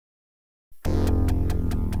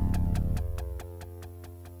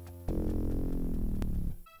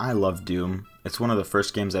I love Doom. It's one of the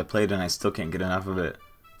first games I played and I still can't get enough of it.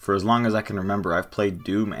 For as long as I can remember, I've played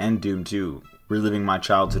Doom and Doom 2, reliving my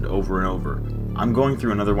childhood over and over. I'm going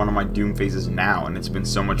through another one of my Doom phases now, and it's been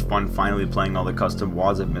so much fun finally playing all the custom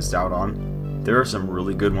WADs I've missed out on. There are some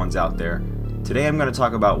really good ones out there. Today I'm going to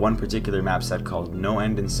talk about one particular map set called No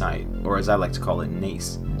End in Sight, or as I like to call it,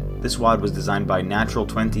 NEIS. This WAD was designed by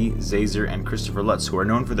NaturalTvventy, Xaser and Christopher Lutz, who are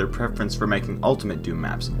known for their preference for making ultimate Doom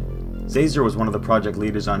maps. Xaser was one of the project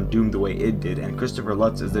leaders on Doom the Way It Did, and Christopher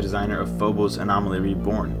Lutz is the designer of Phobos Anomaly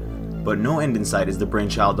Reborn. But No End in Sight is the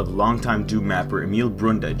brainchild of longtime Doom mapper Emil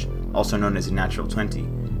Brundage, also known as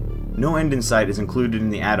NaturalTvventy. No End in Sight is included in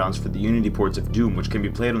the add-ons for the Unity ports of Doom, which can be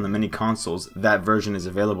played on the many consoles that version is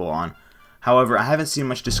available on. However, I haven't seen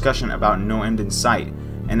much discussion about No End in Sight,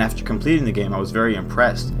 and after completing the game I was very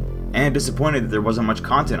impressed, and disappointed that there wasn't much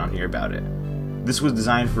content on here about it. This was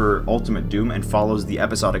designed for Ultimate Doom and follows the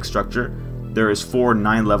episodic structure. There is 4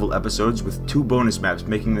 9-level episodes with 2 bonus maps,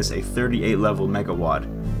 making this a 38-level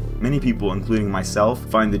MegaWAD. Many people, including myself,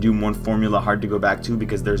 find the Doom 1 formula hard to go back to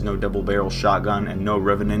because there's no double-barrel shotgun and no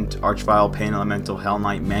Revenant, Archvile, Pain Elemental, Hell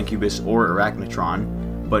Knight, Mancubus, or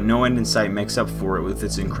Arachnotron, but No End in Sight makes up for it with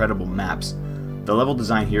its incredible maps. The level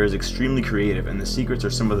design here is extremely creative and the secrets are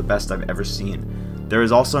some of the best I've ever seen. There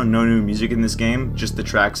is also no new music in this game, just the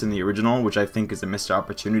tracks in the original, which I think is a missed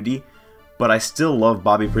opportunity, but I still love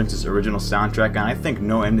Bobby Prince's original soundtrack and I think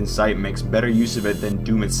No End in Sight makes better use of it than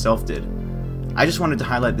Doom itself did. I just wanted to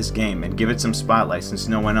highlight this game and give it some spotlight since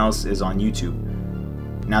no one else is on YouTube.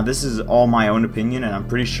 Now this is all my own opinion and I'm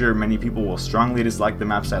pretty sure many people will strongly dislike the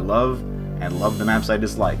maps I love and love the maps I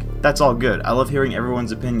dislike. That's all good, I love hearing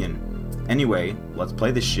everyone's opinion. Anyway, let's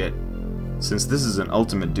play this shit. Since this is an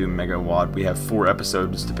Ultimate Doom MegaWAD, we have 4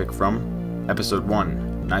 episodes to pick from. Episode 1,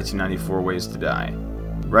 1994 Ways to Die.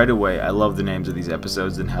 Right away, I love the names of these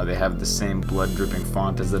episodes and how they have the same blood-dripping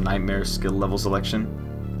font as the Nightmare skill level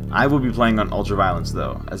selection. I will be playing on Ultraviolence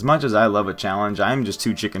though. As much as I love a challenge, I am just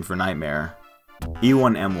too chicken for Nightmare.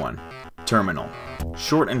 E1M1. Terminal.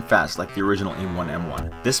 Short and fast like the original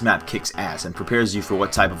E1M1. This map kicks ass and prepares you for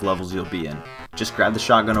what type of levels you'll be in. Just grab the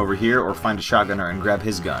shotgun over here or find a shotgunner and grab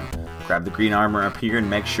his gun. Grab the green armor up here and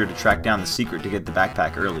make sure to track down the secret to get the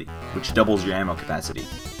backpack early, which doubles your ammo capacity.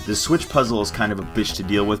 The switch puzzle is kind of a bitch to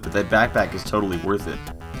deal with, but that backpack is totally worth it.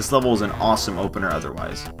 This level is an awesome opener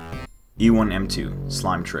otherwise. E1M2.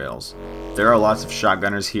 Slime Trails. There are lots of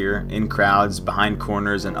shotgunners here, in crowds, behind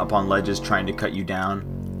corners, and up on ledges trying to cut you down.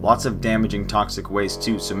 Lots of damaging toxic waste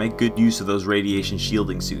too, so make good use of those radiation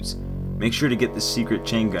shielding suits. Make sure to get the secret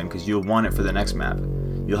chain gun because you'll want it for the next map.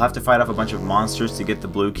 You'll have to fight off a bunch of monsters to get the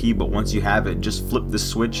blue key, but once you have it, just flip the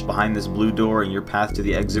switch behind this blue door and your path to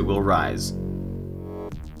the exit will rise.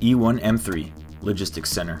 E1M3. Logistics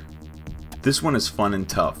Center. This one is fun and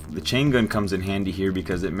tough. The chain gun comes in handy here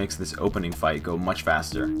because it makes this opening fight go much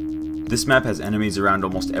faster. This map has enemies around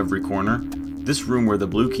almost every corner. This room where the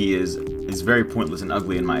blue key is very pointless and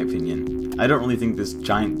ugly in my opinion. I don't really think this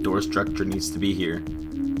giant door structure needs to be here.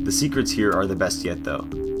 The secrets here are the best yet though.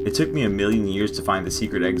 It took me a million years to find the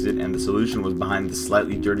secret exit and the solution was behind the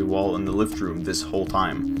slightly dirty wall in the lift room this whole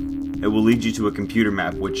time. It will lead you to a computer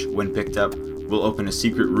map which, when picked up, will open a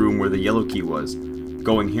secret room where the yellow key was.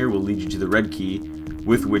 Going here will lead you to the red key,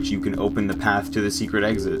 with which you can open the path to the secret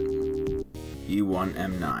exit.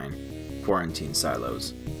 E1M9. Quarantine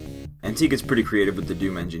Silos. Antique is pretty creative with the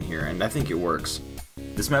Doom engine here, and I think it works.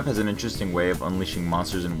 This map has an interesting way of unleashing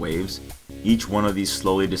monsters in waves. Each one of these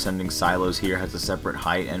slowly descending silos here has a separate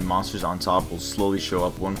height, and monsters on top will slowly show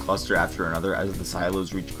up one cluster after another as the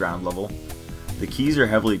silos reach ground level. The keys are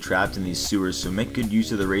heavily trapped in these sewers, so make good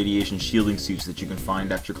use of the radiation shielding suits that you can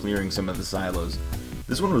find after clearing some of the silos.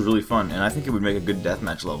 This one was really fun, and I think it would make a good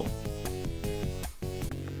deathmatch level.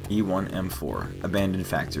 E1M4. Abandoned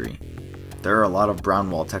Factory. There are a lot of brown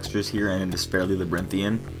wall textures here and it is fairly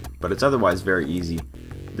labyrinthian, but it's otherwise very easy.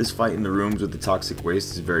 This fight in the rooms with the toxic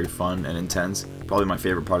waste is very fun and intense, probably my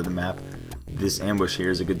favorite part of the map. This ambush here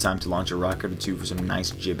is a good time to launch a rocket or two for some nice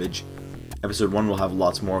jibbage. Episode 1 will have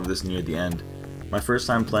lots more of this near the end. My first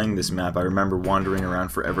time playing this map, I remember wandering around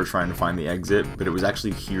forever trying to find the exit, but it was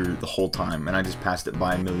actually here the whole time and I just passed it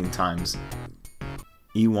by a million times.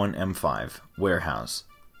 E1M5. Warehouse.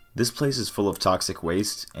 This place is full of toxic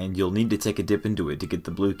waste, and you'll need to take a dip into it to get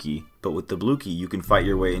the blue key, but with the blue key you can fight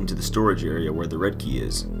your way into the storage area where the red key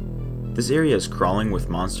is. This area is crawling with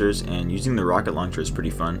monsters, and using the rocket launcher is pretty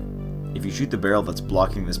fun. If you shoot the barrel that's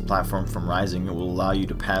blocking this platform from rising, it will allow you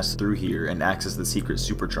to pass through here and access the secret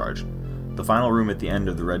supercharge. The final room at the end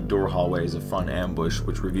of the red door hallway is a fun ambush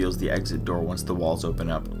which reveals the exit door once the walls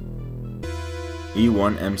open up.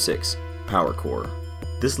 E1M6. Power Core.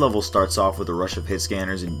 This level starts off with a rush of hit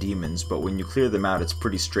scanners and demons, but when you clear them out it's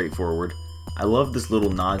pretty straightforward. I love this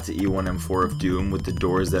little nod to E1M4 of Doom with the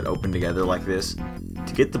doors that open together like this.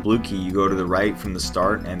 To get the blue key you go to the right from the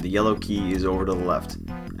start and the yellow key is over to the left.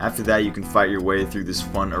 After that you can fight your way through this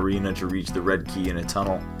fun arena to reach the red key in a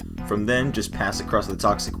tunnel. From then just pass across the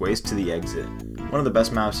toxic waste to the exit. One of the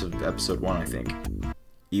best maps of episode 1 I think.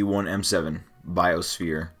 E1M7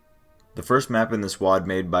 Biosphere. The first map in this WAD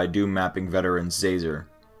made by Doom mapping veteran Xaser.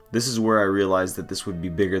 This is where I realized that this would be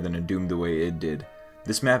bigger than a Doom the way it did.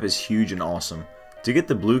 This map is huge and awesome. To get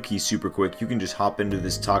the blue key super quick, you can just hop into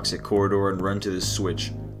this toxic corridor and run to this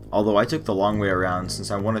switch. Although I took the long way around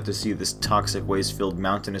since I wanted to see this toxic waste filled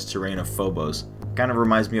mountainous terrain of Phobos. Kind of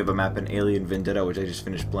reminds me of a map in Alien Vendetta which I just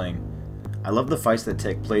finished playing. I love the fights that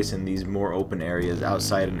take place in these more open areas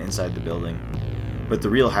outside and inside the building. But the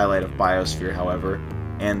real highlight of Biosphere, however,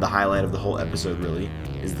 and the highlight of the whole episode really,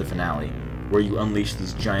 is the finale, where you unleash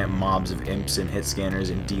these giant mobs of imps and hit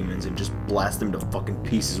scanners and demons and just blast them to fucking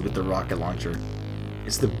pieces with the rocket launcher.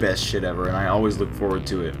 It's the best shit ever and I always look forward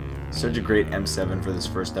to it. Such a great M7 for this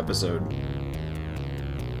first episode.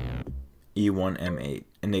 E1M8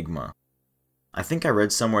 Enigma. I think I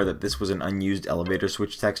read somewhere that this was an unused elevator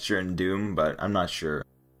switch texture in Doom, but I'm not sure.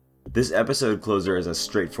 This episode closer is as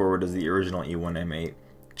straightforward as the original E1M8.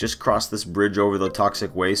 Just cross this bridge over the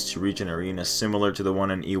toxic waste to reach an arena similar to the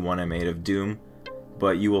one in E1M8 of Doom,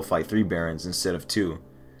 but you will fight 3 barons instead of 2.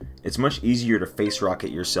 It's much easier to face rocket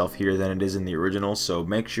yourself here than it is in the original, so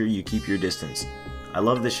make sure you keep your distance. I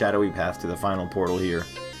love the shadowy path to the final portal here.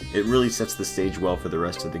 It really sets the stage well for the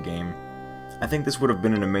rest of the game. I think this would have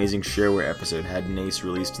been an amazing shareware episode had NEIS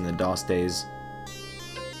released in the DOS days.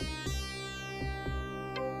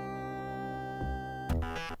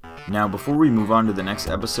 Now before we move on to the next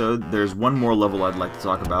episode, there's one more level I'd like to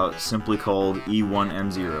talk about, simply called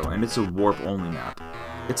E1M0, and it's a warp only map.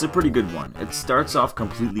 It's a pretty good one. It starts off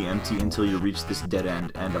completely empty until you reach this dead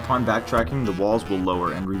end, and upon backtracking the walls will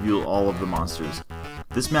lower and reveal all of the monsters.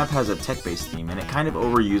 This map has a tech-based theme, and it kind of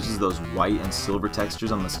overuses those white and silver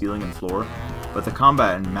textures on the ceiling and floor, but the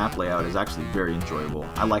combat and map layout is actually very enjoyable.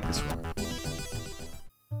 I like this one.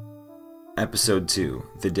 Episode 2,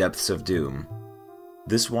 The Depths of Doom.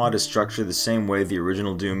 This WAD is structured the same way the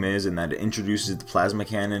original Doom is in that it introduces the Plasma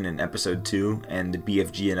Cannon in Episode 2 and the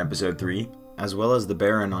BFG in Episode 3, as well as the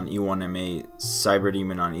Baron on E1M8, Cyber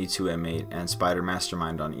Demon on E2M8, and Spider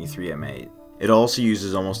Mastermind on E3M8. It also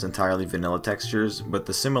uses almost entirely vanilla textures, but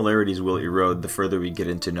the similarities will erode the further we get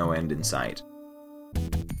into No End in Sight.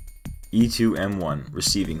 E2M1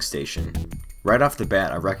 Receiving Station. Right off the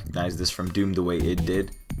bat I recognize this from Doom the way it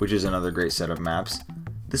did, which is another great set of maps.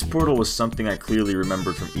 This portal was something I clearly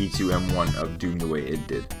remembered from E2M1 of Doom the way it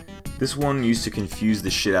did. This one used to confuse the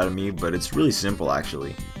shit out of me, but it's really simple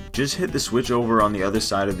actually. Just hit the switch over on the other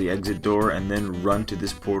side of the exit door and then run to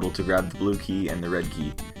this portal to grab the blue key and the red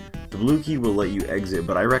key. The blue key will let you exit,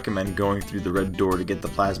 but I recommend going through the red door to get the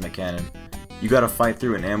plasma cannon. You gotta fight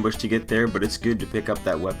through an ambush to get there, but it's good to pick up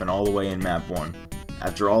that weapon all the way in map 1.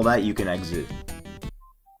 After all that you can exit.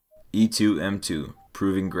 E2M2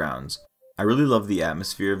 Proving Grounds. I really love the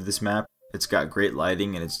atmosphere of this map. It's got great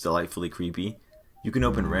lighting and it's delightfully creepy. You can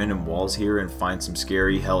open random walls here and find some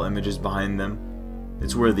scary hell images behind them.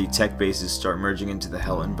 It's where the tech bases start merging into the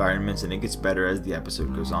hell environments and it gets better as the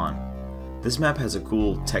episode goes on. This map has a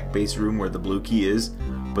cool tech base room where the blue key is,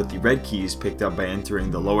 but the red key is picked up by entering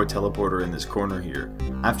the lower teleporter in this corner here.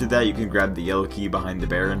 After that you can grab the yellow key behind the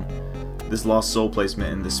Baron. This lost soul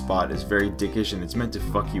placement in this spot is very dickish and it's meant to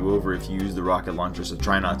fuck you over if you use the rocket launcher, so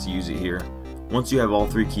try not to use it here. Once you have all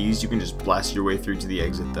 3 keys you can just blast your way through to the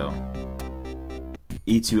exit though.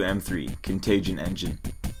 E2M3 Contagion Engine.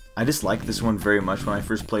 I disliked this one very much when I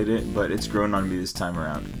first played it, but it's grown on me this time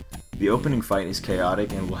around. The opening fight is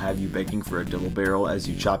chaotic and will have you begging for a double barrel as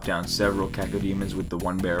you chop down several Cacodemons with the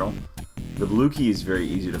 1 barrel. The blue key is very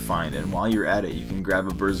easy to find, and while you're at it you can grab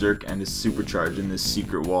a berserk and a supercharge in this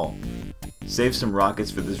secret wall. Save some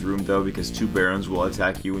rockets for this room though, because 2 barons will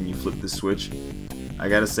attack you when you flip the switch. I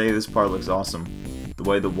gotta say, this part looks awesome. The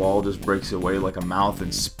way the wall just breaks away like a mouth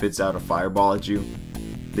and spits out a fireball at you.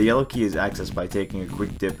 The yellow key is accessed by taking a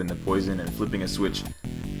quick dip in the poison and flipping a switch,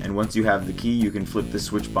 and once you have the key you can flip the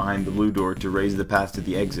switch behind the blue door to raise the path to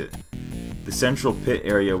the exit. The central pit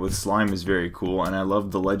area with slime is very cool, and I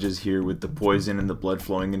love the ledges here with the poison and the blood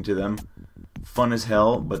flowing into them. Fun as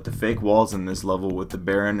hell, but the fake walls in this level with the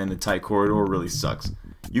Baron and the tight corridor really sucks.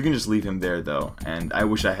 You can just leave him there though, and I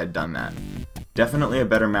wish I had done that. Definitely a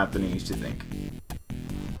better map than I used to think.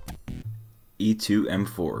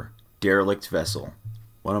 E2M4 Derelict Vessel.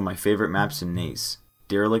 One of my favorite maps in NEIS.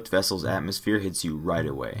 Derelict Vessel's atmosphere hits you right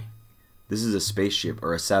away. This is a spaceship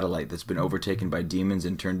or a satellite that's been overtaken by demons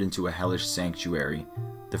and turned into a hellish sanctuary.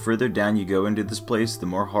 The further down you go into this place, the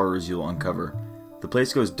more horrors you'll uncover. The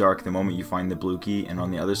place goes dark the moment you find the blue key, and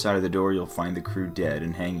on the other side of the door you'll find the crew dead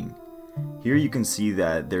and hanging. Here you can see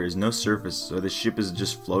that there is no surface, so the ship is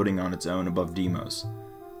just floating on its own above Deimos.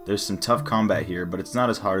 There's some tough combat here, but it's not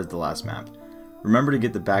as hard as the last map. Remember to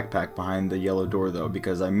get the backpack behind the yellow door though,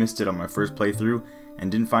 because I missed it on my first playthrough and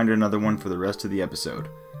didn't find another one for the rest of the episode.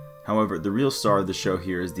 However, the real star of the show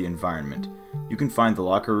here is the environment. You can find the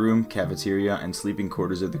locker room, cafeteria, and sleeping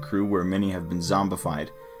quarters of the crew where many have been zombified,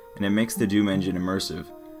 and it makes the Doom engine immersive.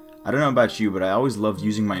 I don't know about you, but I always loved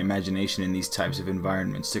using my imagination in these types of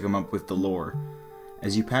environments to come up with the lore.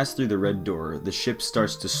 As you pass through the red door, the ship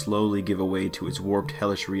starts to slowly give away to its warped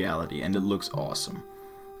hellish reality, and it looks awesome.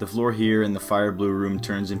 The floor here in the fire blue room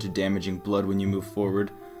turns into damaging blood when you move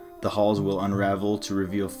forward. The halls will unravel to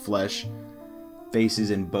reveal flesh.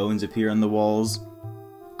 Faces and bones appear on the walls.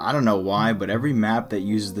 I don't know why, but every map that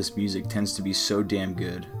uses this music tends to be so damn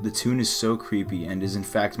good. The tune is so creepy and is in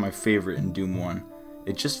fact my favorite in Doom 1.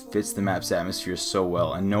 It just fits the map's atmosphere so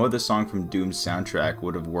well, and no other song from Doom's soundtrack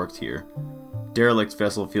would have worked here. Derelict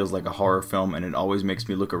Vessel feels like a horror film, and it always makes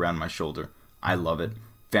me look around my shoulder. I love it.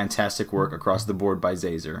 Fantastic work across the board by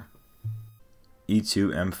Xaser.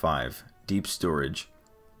 E2M5 Deep Storage.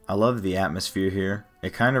 I love the atmosphere here.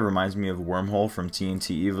 It kind of reminds me of Wormhole from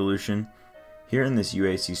TNT Evolution. Here in this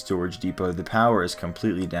UAC storage depot, the power is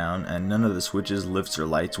completely down and none of the switches, lifts, or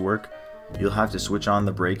lights work. You'll have to switch on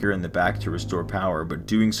the breaker in the back to restore power, but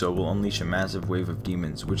doing so will unleash a massive wave of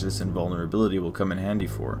demons, which this invulnerability will come in handy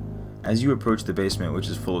for. As you approach the basement, which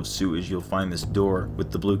is full of sewage, you'll find this door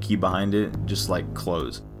with the blue key behind it, just like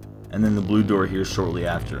close, and then the blue door here shortly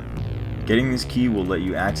after. Getting this key will let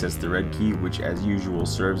you access the red key, which as usual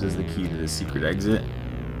serves as the key to the secret exit.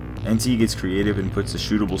 NT gets creative and puts a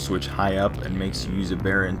shootable switch high up and makes you use a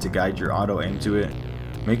Baron to guide your auto aim to it.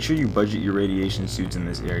 Make sure you budget your radiation suits in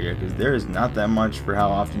this area, because there is not that much for how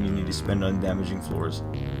often you need to spend on damaging floors.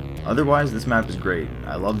 Otherwise, this map is great.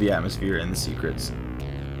 I love the atmosphere and the secrets.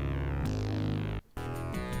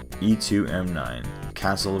 E2M9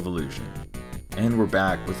 Castle of Illusion. And we're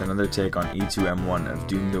back with another take on E2M1 of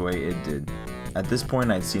Doom the Way It Did. At this point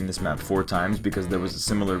I'd seen this map 4 times because there was a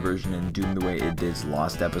similar version in Doom the Way It Did's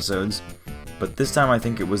Lost episodes, but this time I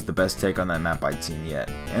think it was the best take on that map I'd seen yet,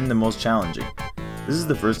 and the most challenging. This is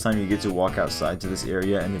the first time you get to walk outside to this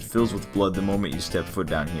area, and it fills with blood the moment you step foot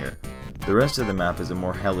down here. The rest of the map is a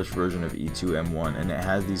more hellish version of E2M1, and it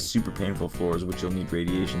has these super painful floors which you'll need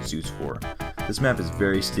radiation suits for. This map is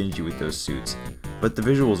very stingy with those suits, but the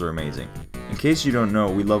visuals are amazing. In case you don't know,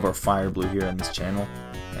 we love our fire blue here on this channel,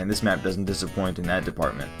 and this map doesn't disappoint in that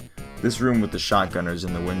department. This room with the shotgunners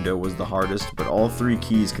in the window was the hardest, but all 3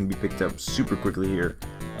 keys can be picked up super quickly here,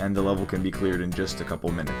 and the level can be cleared in just a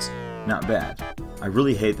couple minutes. Not bad. I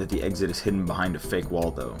really hate that the exit is hidden behind a fake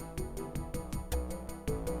wall though.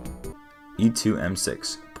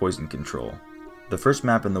 E2M6 Poison Control. The first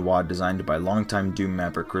map in the WAD designed by longtime Doom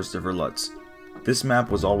mapper Christopher Lutz. This map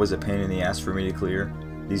was always a pain in the ass for me to clear.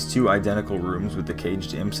 These 2 identical rooms with the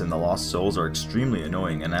caged imps and the lost souls are extremely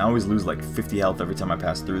annoying, and I always lose like 50 health every time I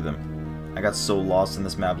pass through them. I got so lost in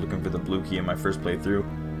this map looking for the blue key in my first playthrough,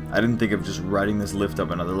 I didn't think of just riding this lift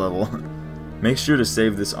up another level. Make sure to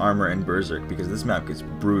save this armor and berserk because this map gets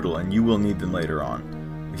brutal and you will need them later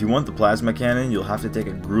on. If you want the plasma cannon, you'll have to take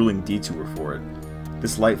a grueling detour for it.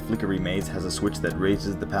 This light flickery maze has a switch that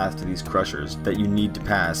raises the path to these crushers that you need to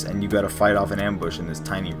pass, and you gotta fight off an ambush in this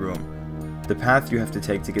tiny room. The path you have to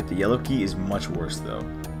take to get the yellow key is much worse though.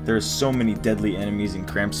 There are so many deadly enemies in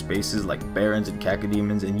cramped spaces like Barons and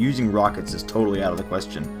Cacodemons, and using rockets is totally out of the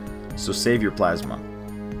question, so save your plasma.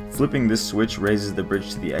 Flipping this switch raises the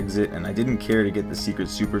bridge to the exit, and I didn't care to get the secret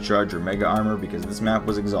supercharge or mega armor because this map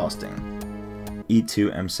was exhausting.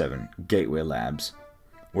 E2M7 Gateway Labs.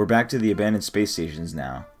 We're back to the abandoned space stations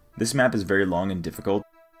now. This map is very long and difficult.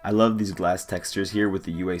 I love these glass textures here with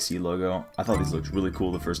the UAC logo. I thought these looked really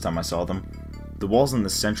cool the first time I saw them. The walls in the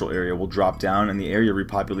central area will drop down and the area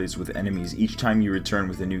repopulates with enemies each time you return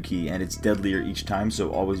with a new key, and it's deadlier each time,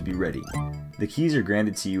 so always be ready. The keys are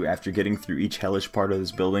granted to you after getting through each hellish part of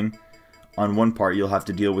this building. On one part you'll have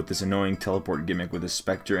to deal with this annoying teleport gimmick with a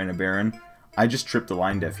Spectre and a Baron. I just tripped the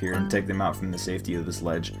line def here and take them out from the safety of this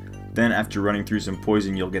ledge. Then after running through some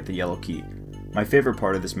poison you'll get the yellow key. My favorite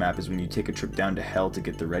part of this map is when you take a trip down to hell to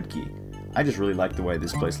get the red key. I just really like the way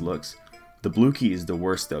this place looks. The blue key is the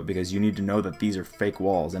worst though, because you need to know that these are fake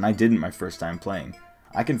walls, and I didn't my first time playing.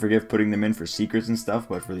 I can forgive putting them in for secrets and stuff,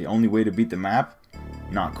 but for the only way to beat the map?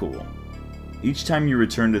 Not cool. Each time you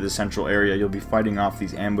return to the central area, you'll be fighting off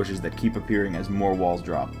these ambushes that keep appearing as more walls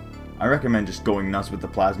drop. I recommend just going nuts with the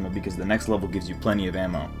plasma because the next level gives you plenty of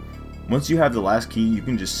ammo. Once you have the last key, you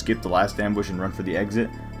can just skip the last ambush and run for the exit,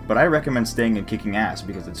 but I recommend staying and kicking ass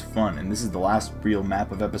because it's fun, and this is the last real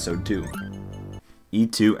map of episode 2.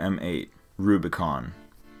 E2M8, Rubicon.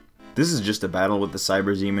 This is just a battle with the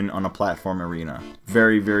Cyber Demon on a platform arena.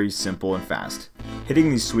 Very simple and fast. Hitting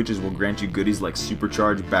these switches will grant you goodies like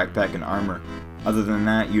supercharge, backpack, and armor. Other than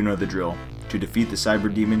that, you know the drill. To defeat the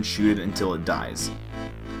Cyber Demon, shoot it until it dies.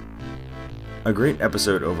 A great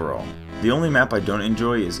episode overall. The only map I don't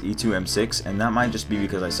enjoy is E2M6, and that might just be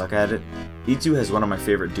because I suck at it. E2 has one of my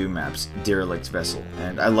favorite Doom maps, Derelict Vessel,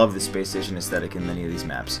 and I love the space station aesthetic in many of these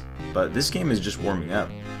maps. But this game is just warming up.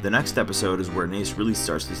 The next episode is where NEIS really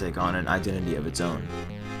starts to take on an identity of its own.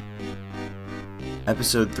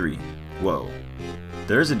 Episode 3, Whoa.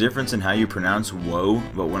 There is a difference in how you pronounce whoa,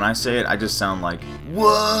 but when I say it, I just sound like,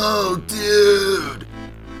 whoa, dude!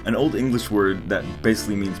 An old English word that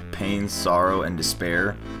basically means pain, sorrow, and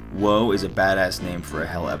despair. Whoa is a badass name for a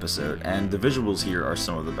hell episode, and the visuals here are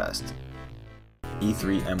some of the best.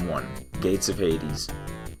 E3M1, Gates of Hades.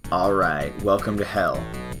 Alright, welcome to hell.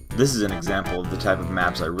 This is an example of the type of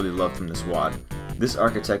maps I really love from this WAD. This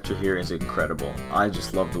architecture here is incredible. I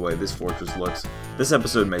just love the way this fortress looks. This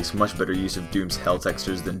episode makes much better use of Doom's hell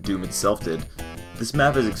textures than Doom itself did. This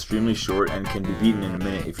map is extremely short and can be beaten in a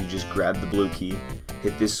minute if you just grab the blue key,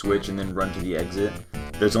 hit this switch, and then run to the exit.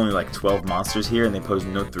 There's only like 12 monsters here and they pose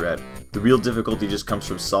no threat. The real difficulty just comes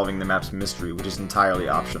from solving the map's mystery, which is entirely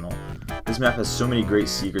optional. This map has so many great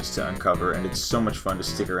secrets to uncover, and it's so much fun to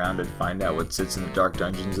stick around and find out what sits in the dark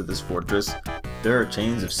dungeons of this fortress. There are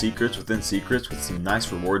chains of secrets within secrets with some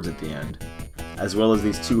nice rewards at the end, as well as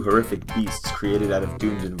these 2 horrific beasts created out of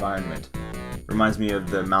Doom's environment. Reminds me of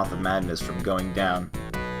the Mouth of Madness from Going Down.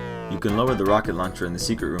 You can lower the rocket launcher in the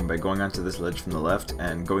secret room by going onto this ledge from the left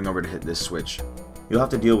and going over to hit this switch. You'll have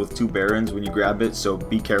to deal with 2 barons when you grab it, so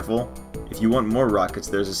be careful. If you want more rockets,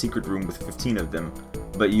 there's a secret room with 15 of them,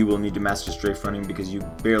 but you will need to master strafe running because you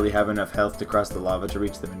barely have enough health to cross the lava to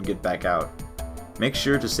reach them and get back out. Make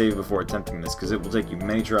sure to save before attempting this because it will take you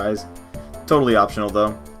many tries. Totally optional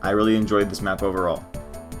though. I really enjoyed this map overall.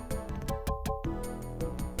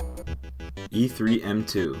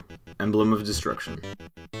 E3M2, Emblem of Destruction.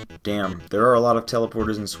 Damn, there are a lot of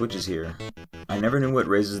teleporters and switches here. I never knew what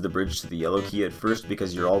raises the bridge to the yellow key at first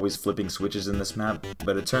because you're always flipping switches in this map,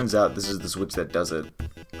 but it turns out this is the switch that does it.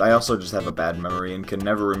 I also just have a bad memory and can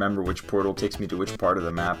never remember which portal takes me to which part of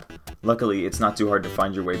the map. Luckily, it's not too hard to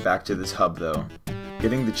find your way back to this hub though.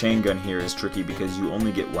 Getting the chain gun here is tricky because you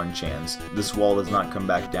only get 1 chance. This wall does not come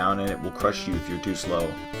back down and it will crush you if you're too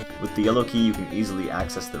slow. With the yellow key you can easily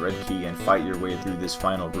access the red key and fight your way through this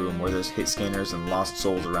final room where there's hit scanners and lost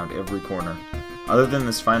souls around every corner. Other than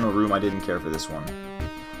this final room, I didn't care for this one.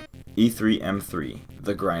 E3M3,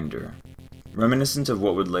 The Grinder. Reminiscent of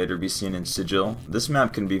what would later be seen in Sigil, this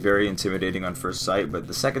map can be very intimidating on first sight, but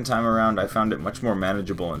the second time around I found it much more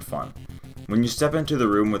manageable and fun. When you step into the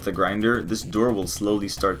room with the grinder, this door will slowly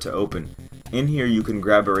start to open. In here you can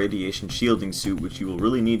grab a radiation shielding suit which you will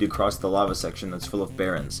really need to cross the lava section that's full of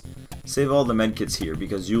barons. Save all the medkits here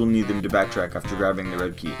because you will need them to backtrack after grabbing the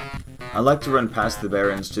red key. I like to run past the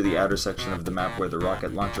barons to the outer section of the map where the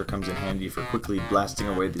rocket launcher comes in handy for quickly blasting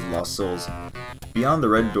away these lost souls. Beyond the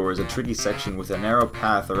red door is a tricky section with a narrow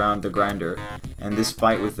path around the grinder, and this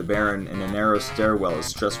fight with the baron in a narrow stairwell is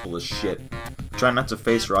stressful as shit. Try not to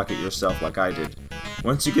face rocket yourself like I did.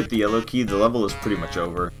 Once you get the yellow key, the level is pretty much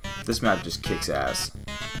over. This map just kicks ass.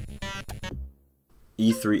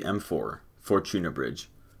 E3M4, Fortuna Bridge.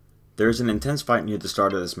 There is an intense fight near the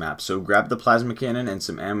start of this map, so grab the plasma cannon and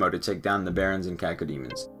some ammo to take down the barons and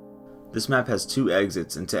cacodemons. This map has 2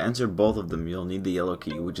 exits, and to enter both of them you'll need the yellow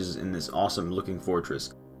key, which is in this awesome looking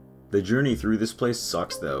fortress. The journey through this place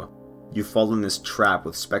sucks though. You fall in this trap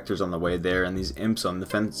with specters on the way there, and these imps on the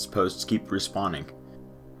fence posts keep respawning.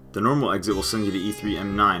 The normal exit will send you to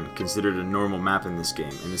E3M9, considered a normal map in this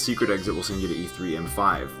game, and the secret exit will send you to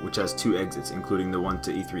E3M5, which has 2 exits, including the one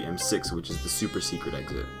to E3M6, which is the super secret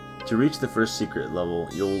exit. To reach the first secret level,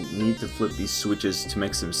 you'll need to flip these switches to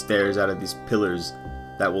make some stairs out of these pillars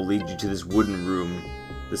that will lead you to this wooden room.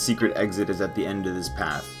 The secret exit is at the end of this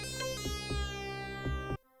path.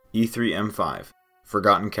 E3M5,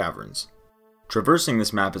 Forgotten Caverns. Traversing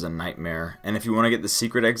this map is a nightmare, and if you want to get the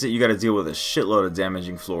secret exit, you gotta deal with a shitload of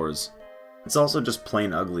damaging floors. It's also just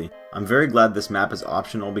plain ugly. I'm very glad this map is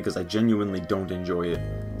optional because I genuinely don't enjoy it.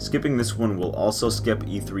 Skipping this one will also skip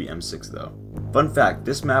E3M6 though. Fun fact,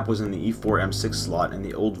 this map was in the E4M6 slot in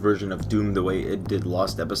the old version of Doom the way it did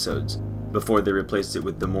Lost Episodes, before they replaced it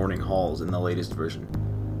with the Morning Halls in the latest version.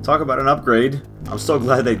 Talk about an upgrade. I'm so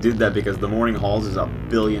glad they did that because the Morning Halls is a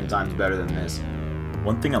billion times better than this.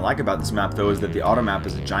 One thing I like about this map though is that the auto map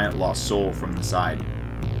is a giant lost soul from the side.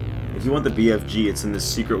 If you want the BFG, it's in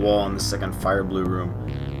this secret wall in the second fire blue room.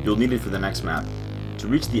 You'll need it for the next map. To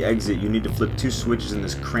reach the exit, you need to flip 2 switches in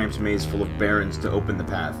this cramped maze full of barrens to open the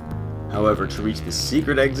path. However, to reach the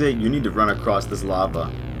secret exit, you need to run across this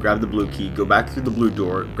lava. Grab the blue key, go back through the blue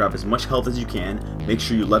door, grab as much health as you can, make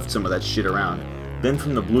sure you left some of that shit around. Then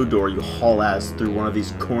from the blue door, you haul ass through one of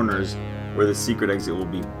these corners where the secret exit will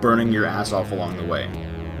be, burning your ass off along the way.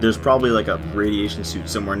 There's probably like a radiation suit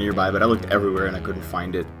somewhere nearby, but I looked everywhere and I couldn't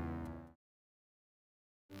find it.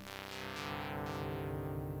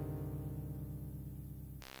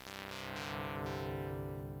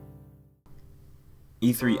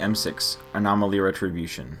 E3M6 Anomaly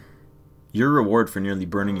Retribution. Your reward for nearly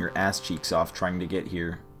burning your ass cheeks off trying to get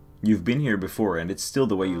here. You've been here before and it's still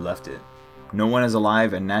the way you left it. No one is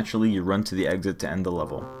alive and naturally you run to the exit to end the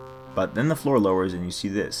level. But then the floor lowers and you see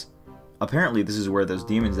this. Apparently this is where those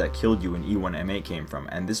demons that killed you in E1M8 came from,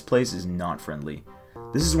 and this place is not friendly.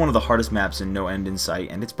 This is one of the hardest maps in No End in Sight,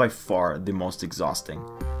 and it's by far the most exhausting.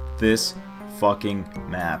 This fucking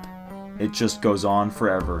map. It just goes on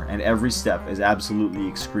forever, and every step is absolutely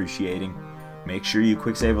excruciating. Make sure you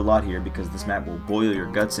quick save a lot here because this map will boil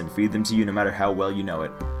your guts and feed them to you no matter how well you know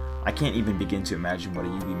it. I can't even begin to imagine what a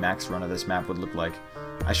UV max run of this map would look like.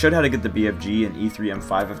 I showed how to get the BFG in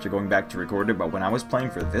E3M5 after going back to record it, but when I was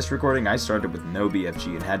playing for this recording I started with no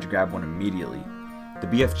BFG and had to grab one immediately. The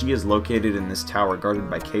BFG is located in this tower guarded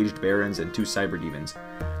by caged barons and 2 cyber demons.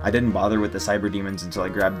 I didn't bother with the cyber demons until I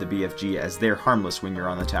grabbed the BFG as they're harmless when you're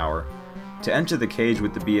on the tower. To enter the cage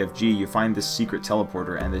with the BFG, you find this secret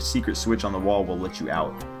teleporter and the secret switch on the wall will let you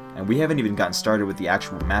out. And we haven't even gotten started with the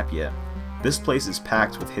actual map yet. This place is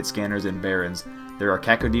packed with hit scanners and barons. There are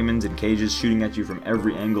cacodemons in cages shooting at you from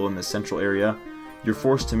every angle in the central area. You're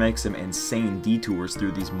forced to make some insane detours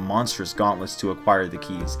through these monstrous gauntlets to acquire the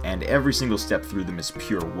keys, and every single step through them is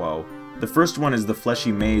pure woe. The first one is the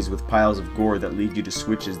fleshy maze with piles of gore that lead you to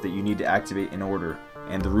switches that you need to activate in order,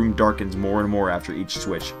 and the room darkens more and more after each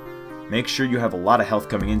switch. Make sure you have a lot of health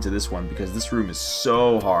coming into this one because this room is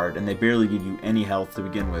so hard and they barely give you any health to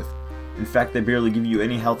begin with. In fact, they barely give you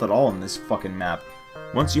any health at all in this fucking map.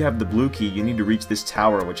 Once you have the blue key, you need to reach this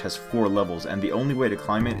tower which has 4 levels, and the only way to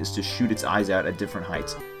climb it is to shoot its eyes out at different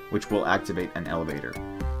heights, which will activate an elevator.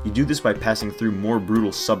 You do this by passing through more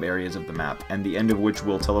brutal sub-areas of the map, and the end of which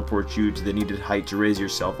will teleport you to the needed height to raise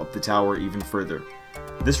yourself up the tower even further.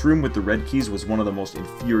 This room with the red keys was one of the most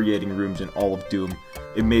infuriating rooms in all of Doom.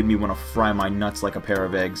 It made me want to fry my nuts like a pair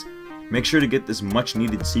of eggs. Make sure to get this much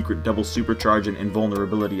needed secret double supercharge and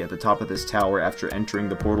invulnerability at the top of this tower after entering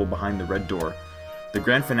the portal behind the red door. The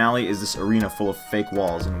grand finale is this arena full of fake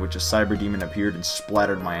walls in which a cyber demon appeared and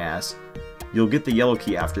splattered my ass. You'll get the yellow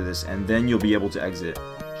key after this and then you'll be able to exit.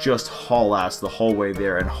 Just haul ass the whole way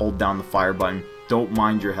there and hold down the fire button. Don't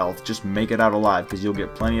mind your health, just make it out alive because you'll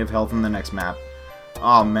get plenty of health in the next map.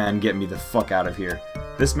 Aw man, get me the fuck out of here.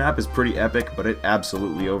 This map is pretty epic, but it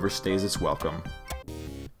absolutely overstays its welcome.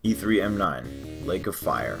 E3M9, Lake of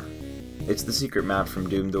Fire. It's the secret map from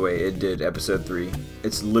Doom the way it did episode 3.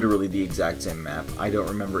 It's literally the exact same map. I don't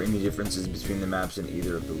remember any differences between the maps in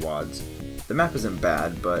either of the WADs. The map isn't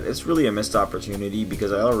bad, but it's really a missed opportunity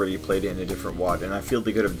because I already played it in a different WAD and I feel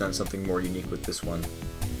they could have done something more unique with this one.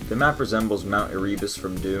 The map resembles Mount Erebus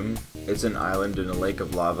from Doom. It's an island in a lake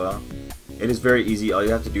of lava. It is very easy, all you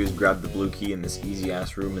have to do is grab the blue key in this easy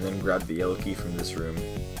ass room and then grab the yellow key from this room.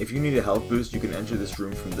 If you need a health boost, you can enter this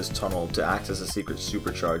room from this tunnel to access a secret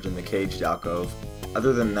supercharge in the caged alcove.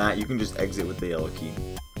 Other than that, you can just exit with the yellow key.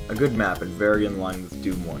 A good map and very in line with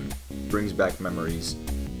Doom 1. Brings back memories.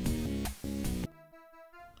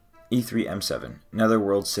 E3M7,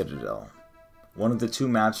 Netherworld Citadel. One of the 2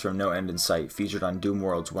 maps from No End in Sight featured on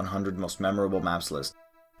Doomworld's 100 Most Memorable Maps list.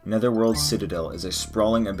 Netherworld Citadel is a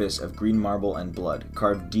sprawling abyss of green marble and blood,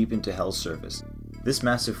 carved deep into Hell's surface. This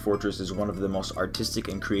massive fortress is one of the most artistic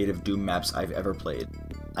and creative Doom maps I've ever played.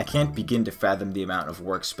 I can't begin to fathom the amount of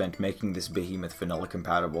work spent making this behemoth vanilla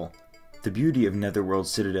compatible. The beauty of Netherworld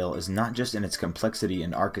Citadel is not just in its complexity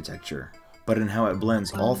and architecture, but in how it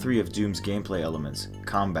blends all 3 of Doom's gameplay elements,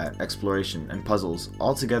 combat, exploration, and puzzles,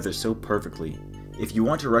 all together so perfectly. If you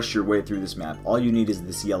want to rush your way through this map, all you need is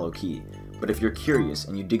this yellow key. But if you're curious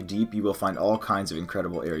and you dig deep, you will find all kinds of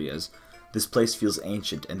incredible areas. This place feels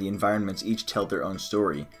ancient, and the environments each tell their own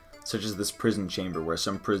story, such as this prison chamber where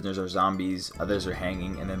some prisoners are zombies, others are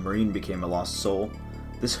hanging, and a marine became a lost soul.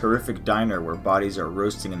 This horrific diner where bodies are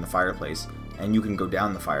roasting in the fireplace, and you can go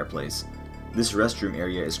down the fireplace. This restroom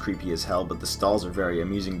area is creepy as hell, but the stalls are very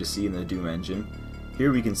amusing to see in the Doom engine.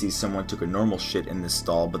 Here we can see someone took a normal shit in this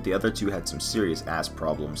stall, but the other two had some serious ass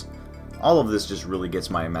problems. All of this just really gets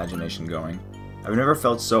my imagination going. I've never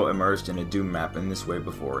felt so immersed in a Doom map in this way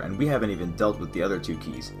before, and we haven't even dealt with the other two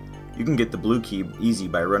keys. You can get the blue key easy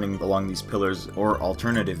by running along these pillars, or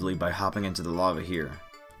alternatively by hopping into the lava here.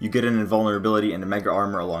 You get an invulnerability and a mega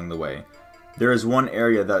armor along the way. There is one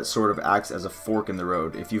area that sort of acts as a fork in the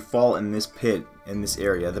road. If you fall in this pit in this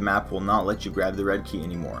area, the map will not let you grab the red key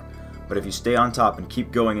anymore. But if you stay on top and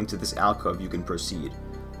keep going into this alcove, you can proceed.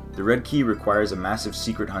 The red key requires a massive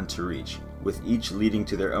secret hunt to reach, with each leading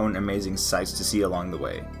to their own amazing sights to see along the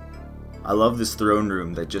way. I love this throne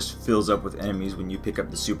room that just fills up with enemies when you pick up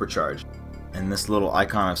the supercharge, and this little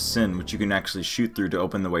icon of sin which you can actually shoot through to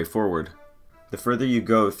open the way forward. The further you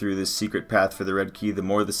go through this secret path for the red key, the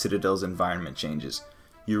more the Citadel's environment changes.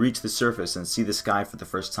 You reach the surface and see the sky for the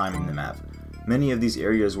first time in the map. Many of these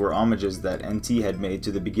areas were homages that NT had made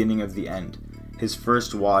to the beginning of the end, his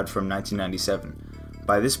first WAD from 1997.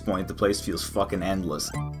 By this point, the place feels fucking endless.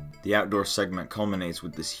 The outdoor segment culminates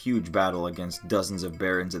with this huge battle against dozens of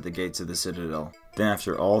barons at the gates of the Citadel. Then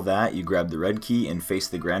after all that, you grab the red key and face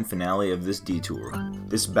the grand finale of this detour.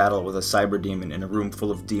 This battle with a cyber demon in a room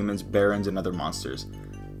full of demons, barons, and other monsters.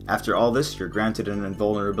 After all this, you're granted an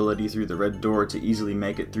invulnerability through the red door to easily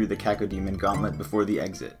make it through the Cacodemon gauntlet before the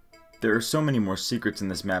exit. There are so many more secrets in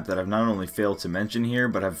this map that I've not only failed to mention here,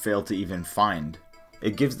 but have failed to even find.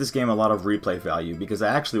 It gives this game a lot of replay value, because I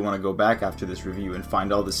actually want to go back after this review and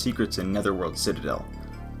find all the secrets in Netherworld Citadel.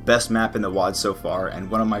 Best map in the WAD so far, and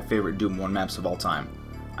one of my favorite Doom 1 maps of all time.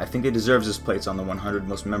 I think it deserves its place on the 100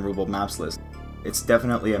 most memorable maps list. It's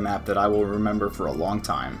definitely a map that I will remember for a long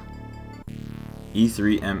time.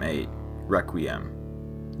 E3M8 Requiem.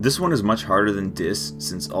 This one is much harder than Dis,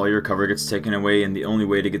 since all your cover gets taken away and the only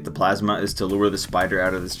way to get the plasma is to lure the spider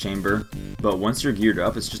out of this chamber. But once you're geared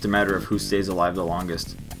up, it's just a matter of who stays alive the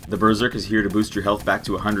longest. The Berserk is here to boost your health back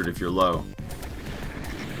to 100 if you're low.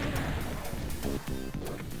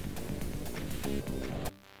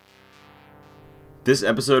 This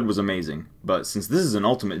episode was amazing, but since this is an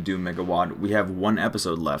ultimate Doom MegaWAD, we have one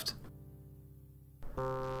episode left.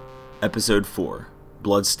 Episode 4,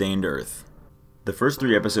 Bloodstained Earth. The first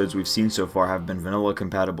 3 episodes we've seen so far have been vanilla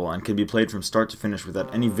compatible and can be played from start to finish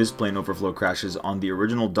without any visplane overflow crashes on the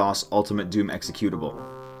original DOS Ultimate Doom executable.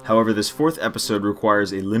 However, this 4th episode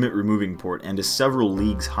requires a limit removing port and is several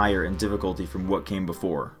leagues higher in difficulty from what came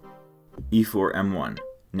before. E4M1,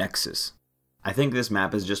 Nexus. I think this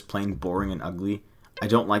map is just plain boring and ugly. I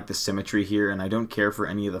don't like the symmetry here, and I don't care for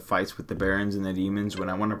any of the fights with the barons and the demons when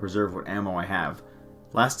I want to preserve what ammo I have.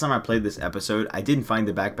 Last time I played this episode, I didn't find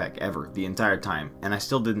the backpack ever, the entire time, and I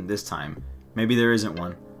still didn't this time. Maybe there isn't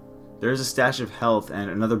one. There is a stash of health and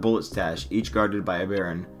another bullet stash, each guarded by a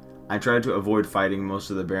baron. I tried to avoid fighting most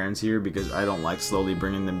of the barons here because I don't like slowly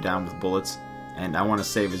bringing them down with bullets, and I want to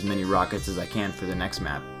save as many rockets as I can for the next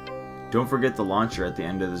map. Don't forget the launcher at the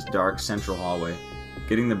end of this dark central hallway.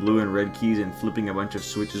 Getting the blue and red keys and flipping a bunch of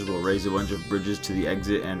switches will raise a bunch of bridges to the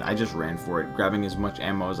exit, and I just ran for it, grabbing as much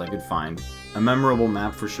ammo as I could find. A memorable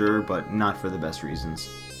map for sure, but not for the best reasons.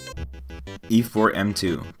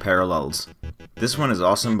 E4M2, Parallels. This one is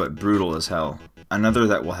awesome but brutal as hell. Another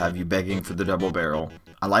that will have you begging for the double barrel.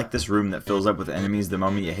 I like this room that fills up with enemies the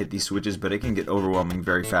moment you hit these switches, but it can get overwhelming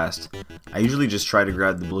very fast. I usually just try to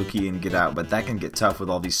grab the blue key and get out, but that can get tough with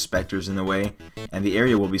all these specters in the way, and the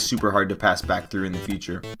area will be super hard to pass back through in the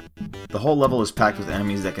future. The whole level is packed with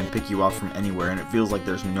enemies that can pick you off from anywhere, and it feels like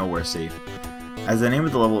there's nowhere safe. As the name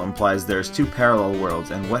of the level implies, there's 2 parallel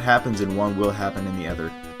worlds, and what happens in one will happen in the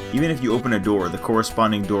other. Even if you open a door, the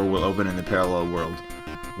corresponding door will open in the parallel world.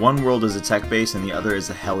 One world is a tech base and the other is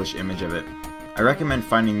a hellish image of it. I recommend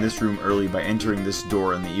finding this room early by entering this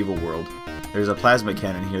door in the evil world. There's a plasma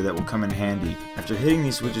cannon here that will come in handy. After hitting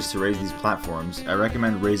these switches to raise these platforms, I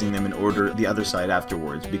recommend raising them in order the other side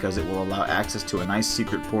afterwards, because it will allow access to a nice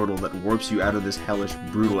secret portal that warps you out of this hellish,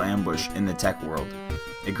 brutal ambush in the tech world.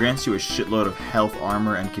 It grants you a shitload of health,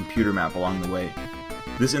 armor, and computer map along the way.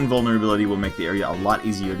 This invulnerability will make the area a lot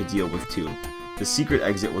easier to deal with too. The secret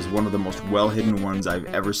exit was one of the most well-hidden ones I've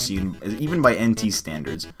ever seen, even by NT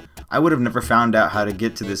standards. I would have never found out how to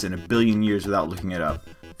get to this in a billion years without looking it up.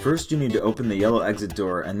 First you need to open the yellow exit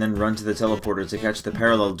door and then run to the teleporter to catch the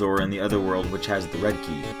parallel door in the other world which has the red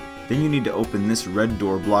key. Then you need to open this red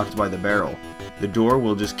door blocked by the barrel. The door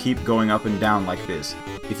will just keep going up and down like this.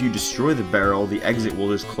 If you destroy the barrel, the exit will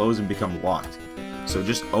just close and become locked. So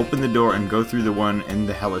just open the door and go through the one in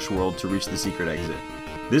the hellish world to reach the secret exit.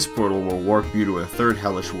 This portal will warp you to a third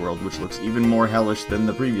hellish world which looks even more hellish than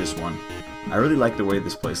the previous one. I really like the way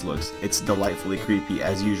this place looks. It's delightfully creepy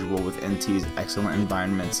as usual with NT's excellent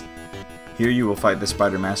environments. Here you will fight the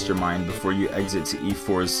Spider Mastermind before you exit to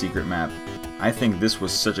E4's secret map. I think this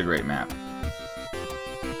was such a great map.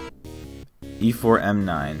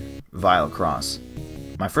 E4M9, Vile Cross.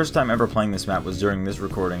 My first time ever playing this map was during this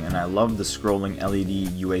recording, and I love the scrolling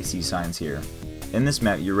LED UAC signs here. In this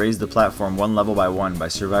map, you raise the platform one level by one by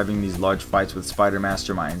surviving these large fights with Spider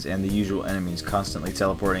Masterminds and the usual enemies constantly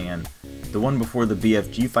teleporting in. The one before the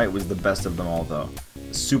BFG fight was the best of them all though.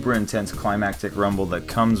 A super intense climactic rumble that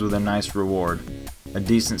comes with a nice reward. A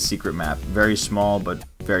decent secret map, very small but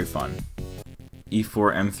very fun.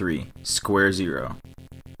 E4M3, Square Zero.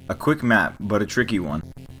 A quick map, but a tricky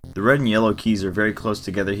one. The red and yellow keys are very close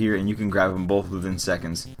together here and you can grab them both within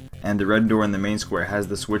seconds. And the red door in the main square has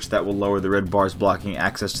the switch that will lower the red bars blocking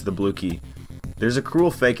access to the blue key. There's a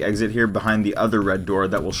cruel fake exit here behind the other red door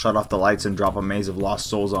that will shut off the lights and drop a maze of lost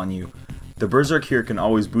souls on you. The berserk here can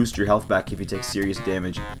always boost your health back if you take serious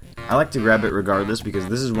damage. I like to grab it regardless because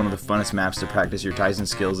this is one of the funnest maps to practice your Tyson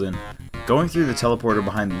skills in. Going through the teleporter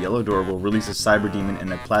behind the yellow door will release a cyber demon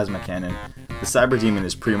and a plasma cannon. The cyber demon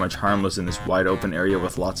is pretty much harmless in this wide open area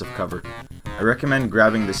with lots of cover. I recommend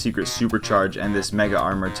grabbing the secret supercharge and this mega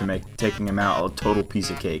armor to make taking him out a total piece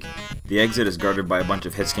of cake. The exit is guarded by a bunch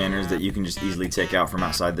of hit scanners that you can just easily take out from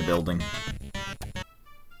outside the building.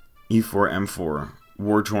 E4M4,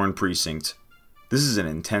 War-Torn Precinct. This is an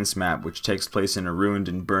intense map which takes place in a ruined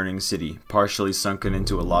and burning city, partially sunken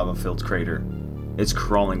into a lava-filled crater. It's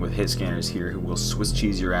crawling with hit scanners here who will Swiss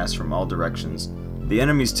cheese your ass from all directions. The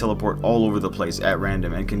enemies teleport all over the place at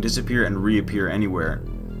random and can disappear and reappear anywhere.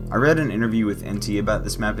 I read an interview with NT about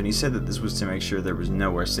this map and he said that this was to make sure there was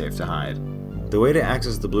nowhere safe to hide. The way to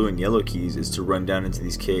access the blue and yellow keys is to run down into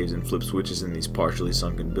these caves and flip switches in these partially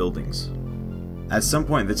sunken buildings. At some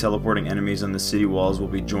point the teleporting enemies on the city walls will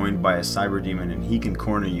be joined by a cyber demon and he can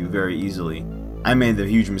corner you very easily. I made the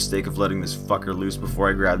huge mistake of letting this fucker loose before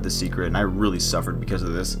I grabbed the secret and I really suffered because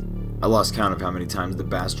of this. I lost count of how many times the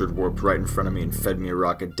bastard warped right in front of me and fed me a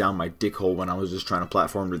rocket down my dick hole when I was just trying to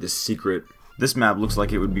platform to this secret. This map looks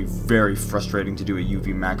like it would be very frustrating to do a UV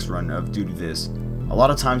max run of due to this. A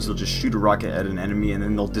lot of times you'll just shoot a rocket at an enemy and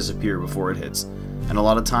then they'll disappear before it hits. And a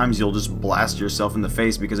lot of times you'll just blast yourself in the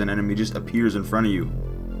face because an enemy just appears in front of you.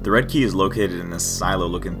 The red key is located in this silo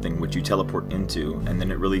looking thing which you teleport into, and then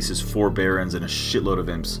it releases 4 barons and a shitload of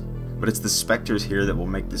imps. But it's the specters here that will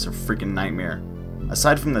make this a freaking nightmare.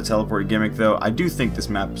 Aside from the teleport gimmick though, I do think this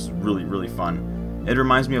map is really fun. It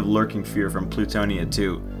reminds me of Lurking Fear from Plutonia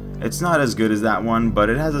 2. It's not as good as that one, but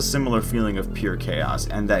it has a similar feeling of pure chaos,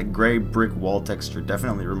 and that gray brick wall texture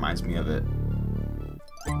definitely reminds me of it.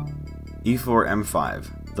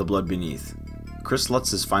 E4M5, The Blood Beneath. Chris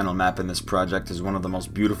Lutz's final map in this project is one of the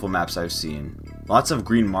most beautiful maps I've seen. Lots of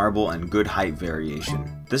green marble and good height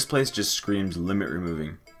variation. This place just screams limit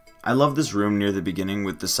removing. I love this room near the beginning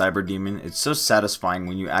with the cyber demon. It's so satisfying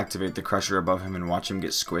when you activate the crusher above him and watch him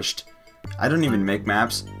get squished. I don't even make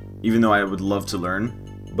maps, even though I would love to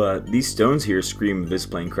learn, but these stones here scream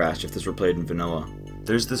Visplane Crash if this were played in vanilla.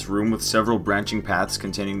 There's this room with several branching paths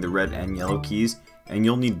containing the red and yellow keys, and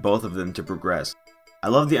you'll need both of them to progress. I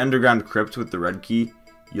love the underground crypt with the red key.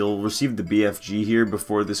 You'll receive the BFG here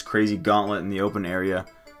before this crazy gauntlet in the open area,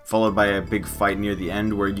 followed by a big fight near the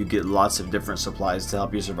end where you get lots of different supplies to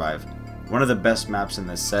help you survive. One of the best maps in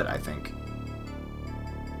this set, I think.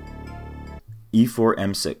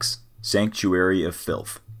 E4M6, Sanctuary of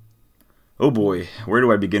Filth. Oh boy, where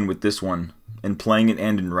do I begin with this one? In playing it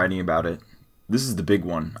and in writing about it. This is the big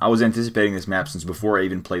one. I was anticipating this map since before I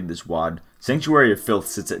even played this WAD. Sanctuary of Filth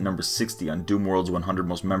sits at number 60 on Doomworld's 100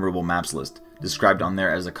 most memorable maps list, described on there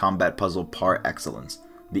as a combat puzzle par excellence.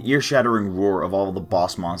 The ear-shattering roar of all the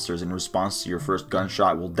boss monsters in response to your first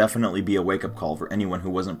gunshot will definitely be a wake-up call for anyone who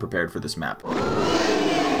wasn't prepared for this map.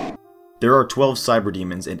 There are 12 cyber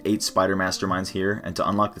demons and 8 spider masterminds here, and to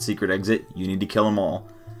unlock the secret exit, you need to kill them all.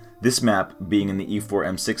 This map, being in the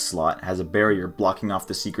E4M6 slot, has a barrier blocking off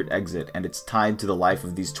the secret exit, and it's tied to the life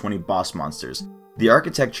of these 20 boss monsters. The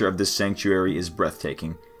architecture of this sanctuary is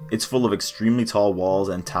breathtaking. It's full of extremely tall walls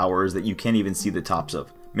and towers that you can't even see the tops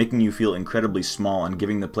of, making you feel incredibly small and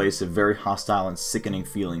giving the place a very hostile and sickening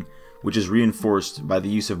feeling, which is reinforced by the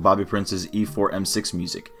use of Bobby Prince's E4M6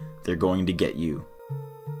 music. They're going to get you.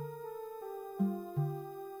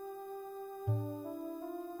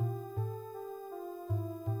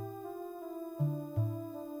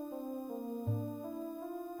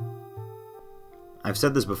 I've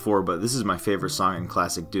said this before, but this is my favorite song in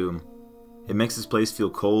classic Doom. It makes this place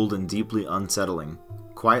feel cold and deeply unsettling,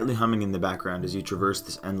 quietly humming in the background as you traverse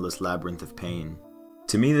this endless labyrinth of pain.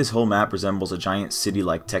 To me, this whole map resembles a giant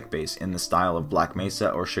city-like tech base in the style of Black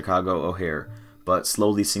Mesa or Chicago O'Hare, but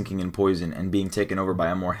slowly sinking in poison and being taken over by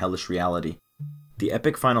a more hellish reality. The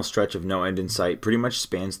epic final stretch of No End in Sight pretty much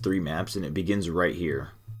spans 3 maps, and it begins right here.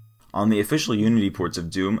 On the official Unity ports of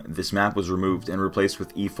Doom, this map was removed and replaced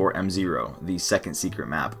with E4M0, the second secret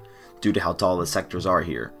map, due to how tall the sectors are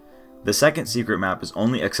here. The second secret map is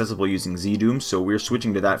only accessible using Z-Doom, so we're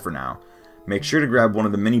switching to that for now. Make sure to grab one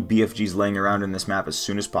of the many BFGs laying around in this map as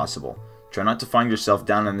soon as possible. Try not to find yourself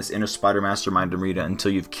down in this inner spider mastermind arena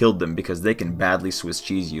until you've killed them, because they can badly Swiss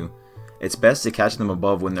cheese you. It's best to catch them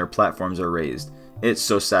above when their platforms are raised. It's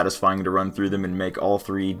so satisfying to run through them and make all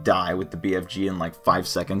 3 die with the BFG in like 5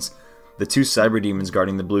 seconds. The 2 cyber demons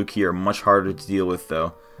guarding the blue key are much harder to deal with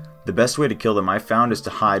though. The best way to kill them I found is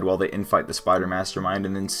to hide while they infight the spider mastermind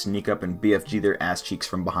and then sneak up and BFG their ass cheeks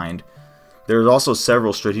from behind. There are also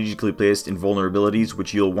several strategically placed invulnerabilities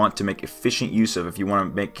which you'll want to make efficient use of if you want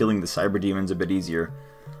to make killing the cyber demons a bit easier.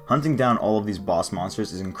 Hunting down all of these boss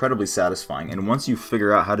monsters is incredibly satisfying, and once you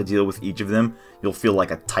figure out how to deal with each of them, you'll feel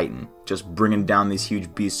like a titan, just bringing down these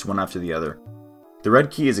huge beasts one after the other. The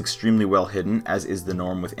red key is extremely well hidden, as is the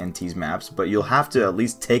norm with NT's maps, but you'll have to at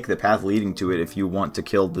least take the path leading to it if you want to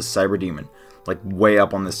kill this cyber demon, like way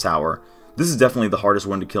up on this tower. This is definitely the hardest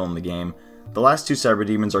one to kill in the game. The last 2 cyber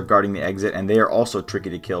demons are guarding the exit, and they are also tricky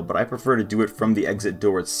to kill, but I prefer to do it from the exit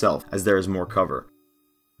door itself, as there is more cover.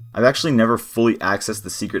 I've actually never fully accessed the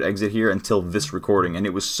secret exit here until this recording, and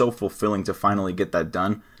it was so fulfilling to finally get that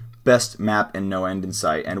done. Best map in No End in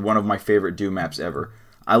Sight, and one of my favorite Doom maps ever.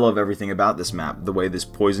 I love everything about this map, the way this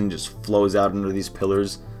poison just flows out under these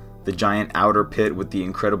pillars, the giant outer pit with the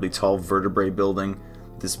incredibly tall vertebrae building,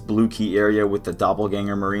 this blue key area with the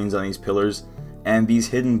doppelganger marines on these pillars, and these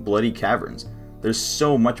hidden bloody caverns. There's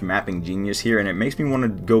so much mapping genius here, and it makes me want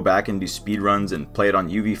to go back and do speedruns and play it on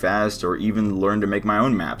UV fast, or even learn to make my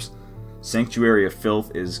own maps. Sanctuary of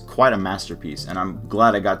Filth is quite a masterpiece, and I'm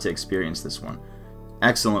glad I got to experience this one.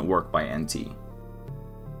 Excellent work by NT.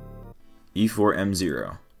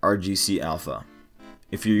 E4M0, RGC Alpha.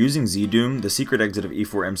 If you're using Z-Doom, the secret exit of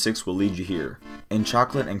E4M6 will lead you here. In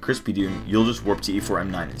Chocolate and Crispy Doom, you'll just warp to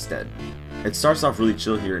E4M9 instead. It starts off really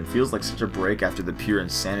chill here and feels like such a break after the pure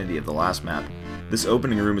insanity of the last map. This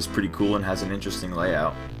opening room is pretty cool and has an interesting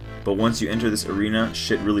layout, but once you enter this arena,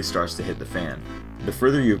 shit really starts to hit the fan. The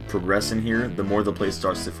further you progress in here, the more the place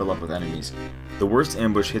starts to fill up with enemies. The worst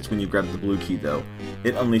ambush hits when you grab the blue key though.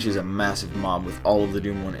 It unleashes a massive mob with all of the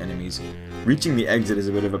Doom 1 enemies. Reaching the exit is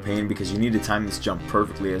a bit of a pain because you need to time this jump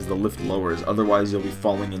perfectly as the lift lowers, otherwise you'll be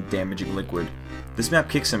falling in damaging liquid. This map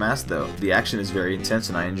kicks some ass though. The action is very intense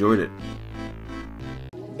and I enjoyed it.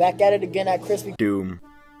 Back at it again at Crispy Doom.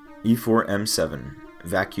 E4M7,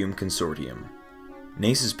 Vacuum Consortium.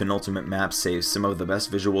 NEIS's penultimate map saves some of the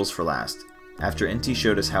best visuals for last. After NT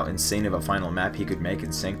showed us how insane of a final map he could make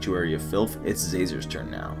in Sanctuary of Filth, it's Xaser's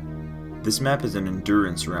turn now. This map is an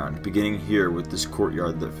endurance round, beginning here with this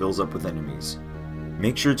courtyard that fills up with enemies.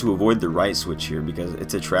 Make sure to avoid the right switch here because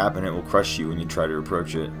it's a trap and it will crush you when you try to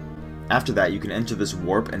approach it. After that, you can enter this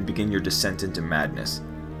warp and begin your descent into madness.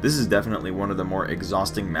 This is definitely one of the more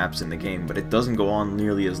exhausting maps in the game, but it doesn't go on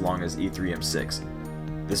nearly as long as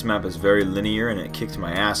E3M6. This map is very linear and it kicked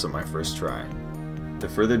my ass on my first try. The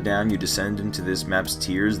further down you descend into this map's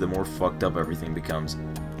tiers, the more fucked up everything becomes.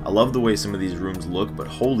 I love the way some of these rooms look, but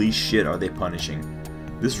holy shit are they punishing.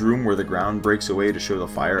 This room where the ground breaks away to show the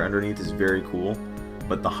fire underneath is very cool,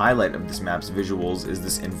 but the highlight of this map's visuals is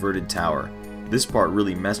this inverted tower. This part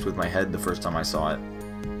really messed with my head the first time I saw it.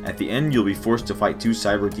 At the end, you'll be forced to fight 2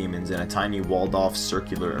 cyber demons in a tiny walled-off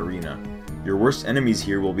circular arena. Your worst enemies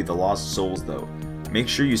here will be the lost souls though. Make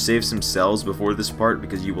sure you save some cells before this part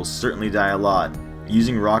because you will certainly die a lot.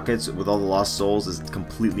 Using rockets with all the lost souls is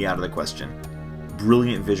completely out of the question.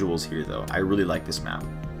 Brilliant visuals here though, I really like this map.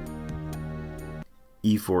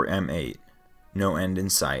 E4M8, No End in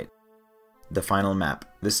Sight. The final map.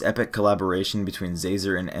 This epic collaboration between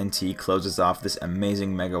Xaser and NT closes off this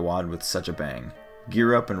amazing MegaWAD with such a bang.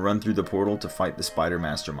 Gear up and run through the portal to fight the spider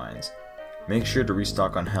masterminds. Make sure to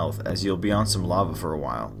restock on health as you'll be on some lava for a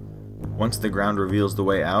while. Once the ground reveals the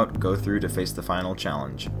way out, go through to face the final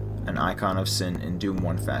challenge, an icon of sin in Doom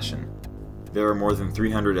 1 fashion. There are more than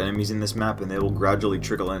 300 enemies in this map and they will gradually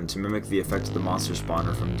trickle in to mimic the effect of the monster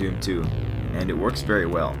spawner from Doom 2, and it works very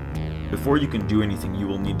well. Before you can do anything, you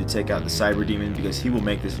will need to take out the cyber demon because he will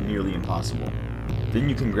make this nearly impossible. Then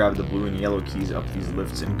you can grab the blue and yellow keys up these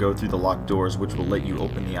lifts and go through the locked doors which will let you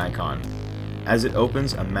open the icon. As it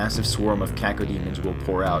opens, a massive swarm of Caco demons will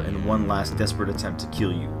pour out in one last desperate attempt to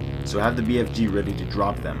kill you, so have the BFG ready to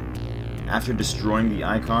drop them. After destroying the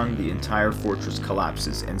icon, the entire fortress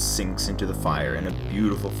collapses and sinks into the fire in a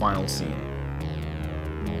beautiful final scene.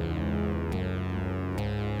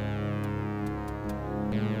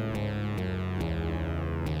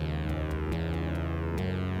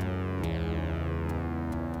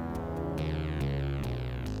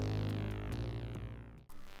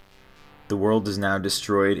 The world is now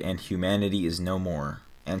destroyed and humanity is no more.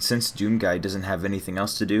 And since Doom Guy doesn't have anything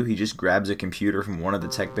else to do, he just grabs a computer from one of the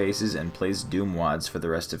tech bases and plays Doom WADs for the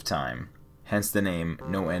rest of time. Hence the name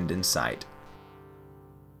No End in Sight.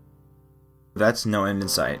 That's No End in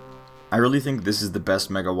Sight. I really think this is the best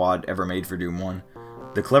MegaWAD ever made for Doom 1.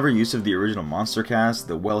 The clever use of the original monster cast,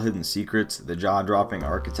 the well-hidden secrets, the jaw-dropping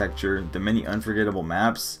architecture, the many unforgettable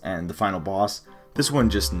maps, and the final boss, this one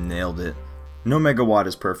just nailed it. No MegaWAD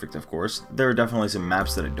is perfect, of course. There are definitely some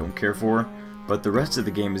maps that I don't care for, but the rest of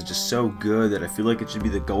the game is just so good that I feel like it should be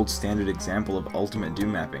the gold standard example of ultimate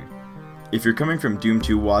Doom mapping. If you're coming from Doom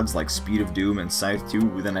 2 WADs like Speed of Doom and Scythe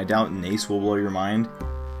 2, then I doubt NEIS will blow your mind,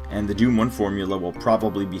 and the Doom 1 formula will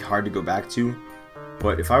probably be hard to go back to,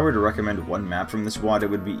 but if I were to recommend one map from this WAD, it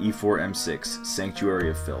would be E4M6,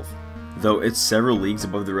 Sanctuary of Filth. Though it's several leagues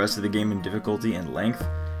above the rest of the game in difficulty and length,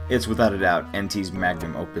 it's without a doubt NT's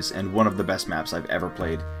magnum opus and one of the best maps I've ever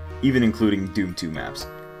played, even including Doom 2 maps.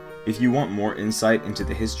 If you want more insight into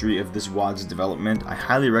the history of this WAD's development, I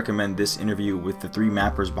highly recommend this interview with the 3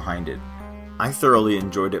 mappers behind it. I thoroughly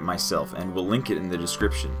enjoyed it myself and will link it in the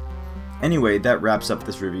description. Anyway, that wraps up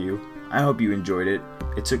this review. I hope you enjoyed it.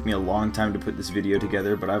 It took me a long time to put this video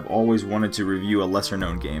together, but I've always wanted to review a lesser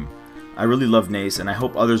known game. I really love NEIS and I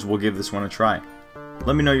hope others will give this one a try.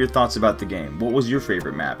 Let me know your thoughts about the game. What was your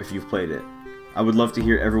favorite map if you've played it? I would love to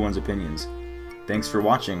hear everyone's opinions. Thanks for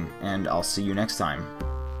watching, and I'll see you next time.